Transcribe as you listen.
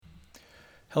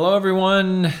Hello,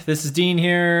 everyone. This is Dean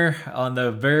here on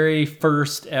the very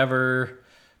first ever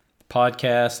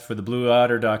podcast for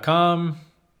theblueotter.com.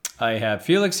 I have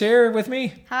Felix here with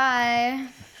me. Hi.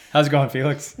 How's it going,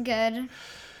 Felix? Good.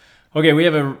 Okay, we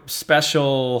have a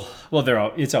special.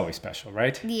 Well, it's always special,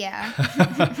 right?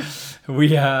 Yeah. We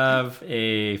have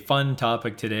a fun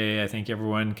topic today I think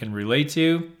everyone can relate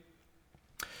to.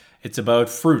 It's about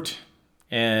fruit.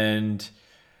 And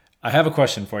I have a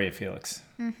question for you, Felix.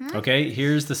 Okay,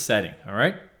 here's the setting, all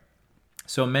right?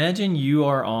 So imagine you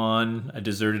are on a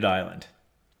deserted island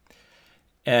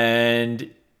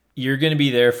and you're going to be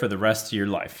there for the rest of your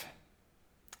life.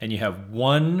 And you have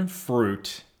one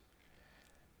fruit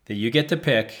that you get to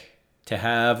pick to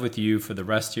have with you for the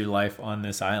rest of your life on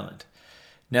this island.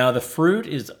 Now, the fruit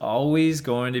is always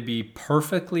going to be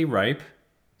perfectly ripe,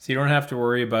 so you don't have to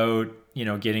worry about,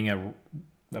 getting a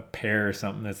pear or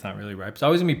something that's not really ripe. It's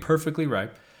always going to be perfectly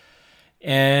ripe.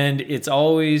 And it's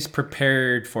always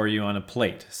prepared for you on a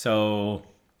plate. So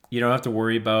you don't have to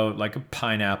worry about like a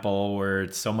pineapple where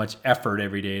it's so much effort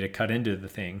every day to cut into the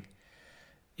thing.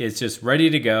 It's just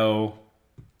ready to go,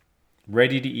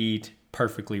 ready to eat,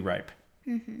 perfectly ripe.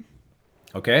 Mm-hmm.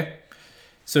 Okay?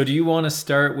 So do you want to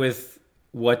start with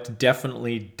what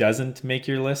definitely doesn't make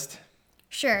your list?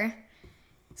 Sure.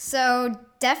 So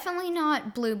definitely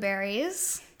not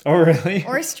blueberries. Oh, really?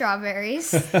 Or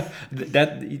strawberries.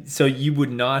 So you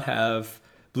would not have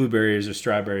blueberries or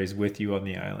strawberries with you on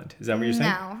the island. Is that what you're saying?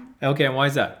 No. Okay, and why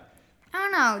is that? I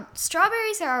don't know.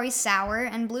 Strawberries are always sour,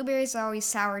 and blueberries are always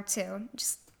sour too.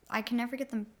 I can never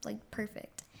get them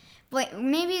perfect. But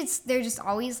maybe they're just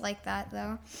always like that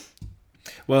though.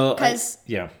 Well, because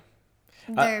yeah,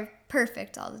 they're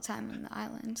perfect all the time on the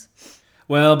island.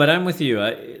 Well, but I'm with you.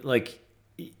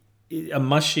 A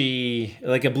mushy,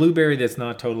 like a blueberry that's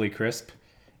not totally crisp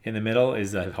in the middle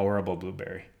is a horrible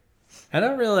blueberry. I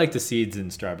don't really like the seeds in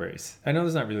strawberries. I know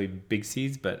there's not really big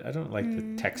seeds, but I don't like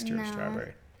the texture of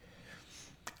strawberry.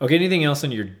 Okay, anything else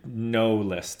on your no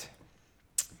list?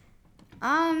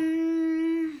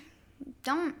 Don't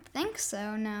think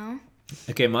so, no.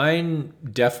 Okay, mine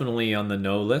definitely on the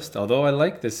no list, although I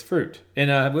like this fruit.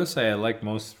 And I will say I like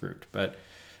most fruit, but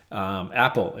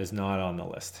apple is not on the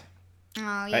list.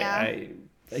 Oh, yeah.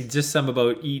 I just something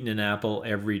about eating an apple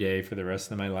every day for the rest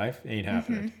of my life ain't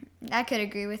happening. I could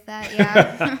agree with that,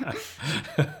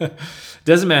 yeah.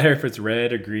 Doesn't matter if it's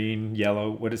red or green,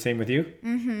 yellow. What is same with you?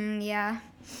 Yeah.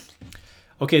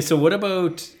 Okay, so what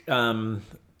about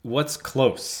what's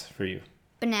close for you?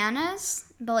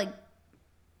 Bananas, but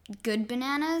good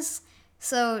bananas.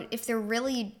 So if they're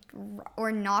really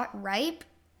or not ripe,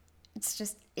 it's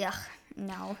just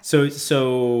no.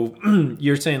 So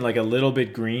you're saying like a little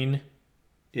bit green?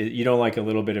 You don't like a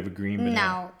little bit of a green banana?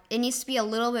 No, it needs to be a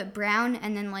little bit brown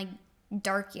and then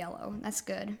dark yellow. That's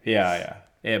good. Yeah.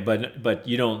 But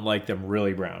you don't like them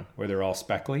really brown, where they're all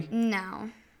speckly? No.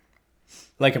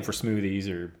 Like them for smoothies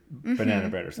or banana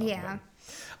bread or something. Yeah.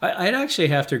 I'd actually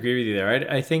have to agree with you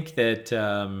there. I think that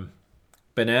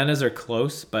bananas are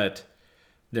close, but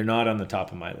they're not on the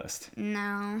top of my list.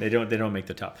 No. They don't make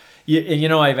the top.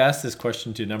 And I've asked this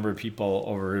question to a number of people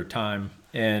over time,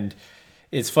 and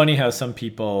it's funny how some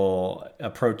people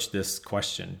approach this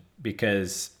question,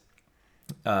 because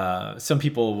some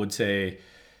people would say,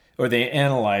 or they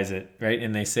analyze it, right?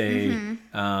 And they say,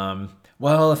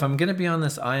 well, if I'm going to be on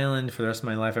this island for the rest of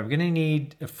my life, I'm going to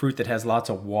need a fruit that has lots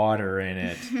of water in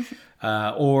it.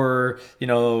 Or,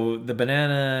 the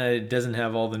banana doesn't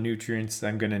have all the nutrients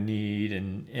I'm going to need.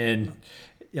 And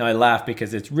I laugh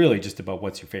because it's really just about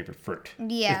what's your favorite fruit.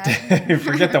 Yeah.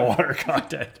 Forget the water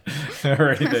content or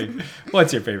anything.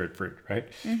 What's your favorite fruit, right?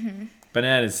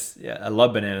 Bananas, yeah, I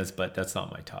love bananas, but that's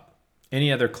not my top.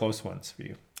 Any other close ones for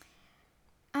you?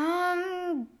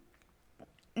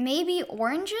 Maybe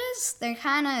oranges. They're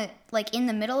kind of in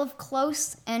the middle of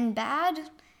close and bad.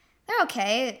 They're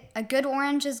okay. A good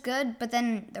orange is good, but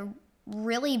then the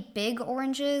really big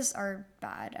oranges are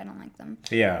bad. I don't like them.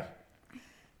 Yeah.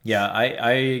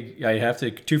 I have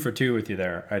to 2 for 2 with you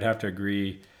there. I'd have to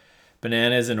agree.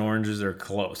 Bananas and oranges are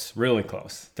close, really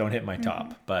close. Don't hit my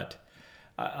top, but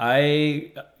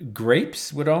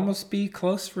grapes would almost be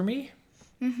close for me.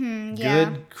 Yeah.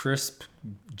 Good, crisp,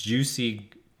 juicy,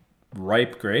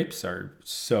 ripe grapes are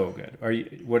so good.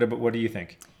 What do you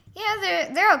think? Yeah,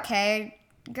 they're okay.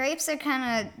 Grapes are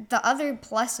kind of, the other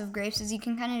plus of grapes is you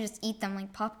can kind of just eat them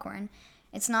like popcorn.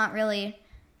 It's not really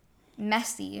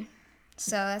messy,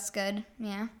 so that's good.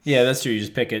 Yeah. Yeah, that's true. You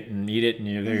just pick it and eat it,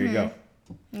 and there you go.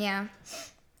 Yeah.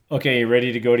 Okay, you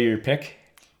ready to go to your pick?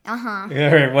 Uh huh.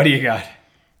 All right, what do you got?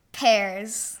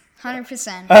 Pears,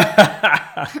 100%.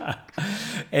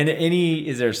 And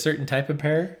is there a certain type of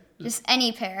pear? Just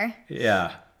any pear.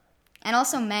 Yeah. And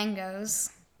also mangoes.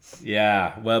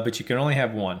 Yeah. Well, but you can only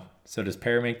have one. So does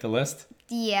pear make the list?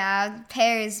 Yeah,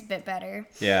 pear is a bit better.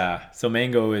 Yeah. So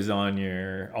mango is on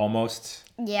your almost.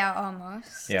 Yeah,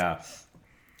 almost. Yeah.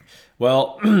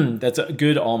 Well, that's a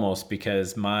good almost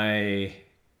because my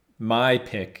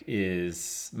pick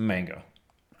is mango.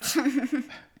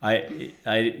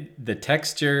 The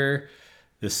texture,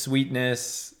 the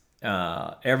sweetness,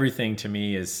 everything to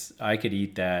me is I could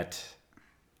eat that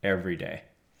every day.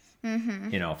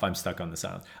 You know, if I'm stuck on the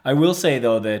island. I will say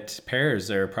though that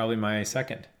pears are probably my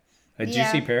second. A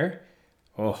juicy pear,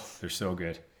 oh, they're so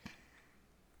good.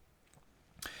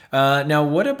 Now,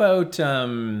 what about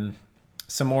some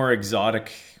more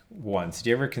exotic ones? Do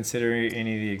you ever consider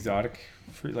any of the exotic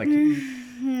fruit, like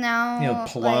No. you know,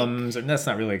 plums? Or that's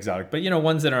not really exotic, but you know,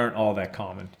 ones that aren't all that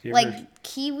common. Do you ever- Like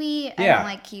kiwi? I Yeah. don't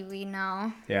like kiwi,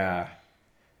 no. yeah,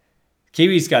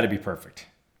 kiwi's got to be perfect,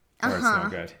 or it's no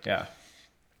good. Yeah.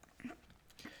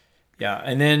 Yeah,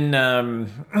 and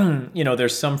then you know,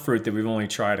 there's some fruit that we've only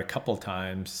tried a couple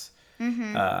times. You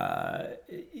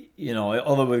know,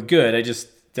 although they're good, I just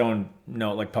don't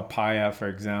know. Like papaya, for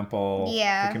example,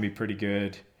 Yeah. it can be pretty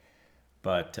good.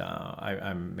 But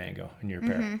I'm mango, and you're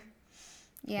pear.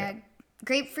 Yeah.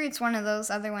 Grapefruit's one of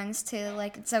those other ones too.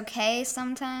 Like it's okay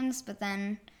sometimes, but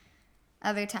then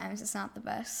other times it's not the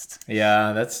best.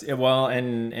 Yeah, that's well,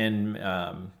 and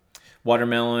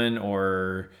watermelon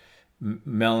or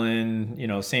melon, you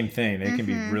know, same thing. They can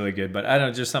be really good, but I don't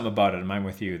know, just something about it. And I'm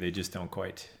with you. They just don't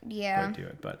quite do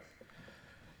it. But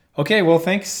okay, well,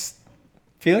 thanks,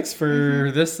 Felix,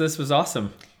 for this. This was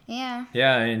awesome. Yeah.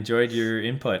 Yeah, I enjoyed your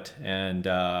input, and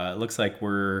it looks like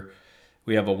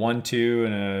we have a 1-2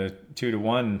 and a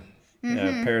 2-1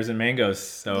 pears and mangoes,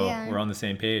 so we're on the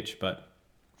same page. But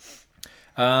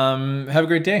have a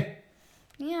great day.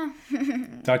 Yeah.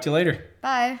 Talk to you later.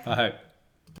 Bye. Bye.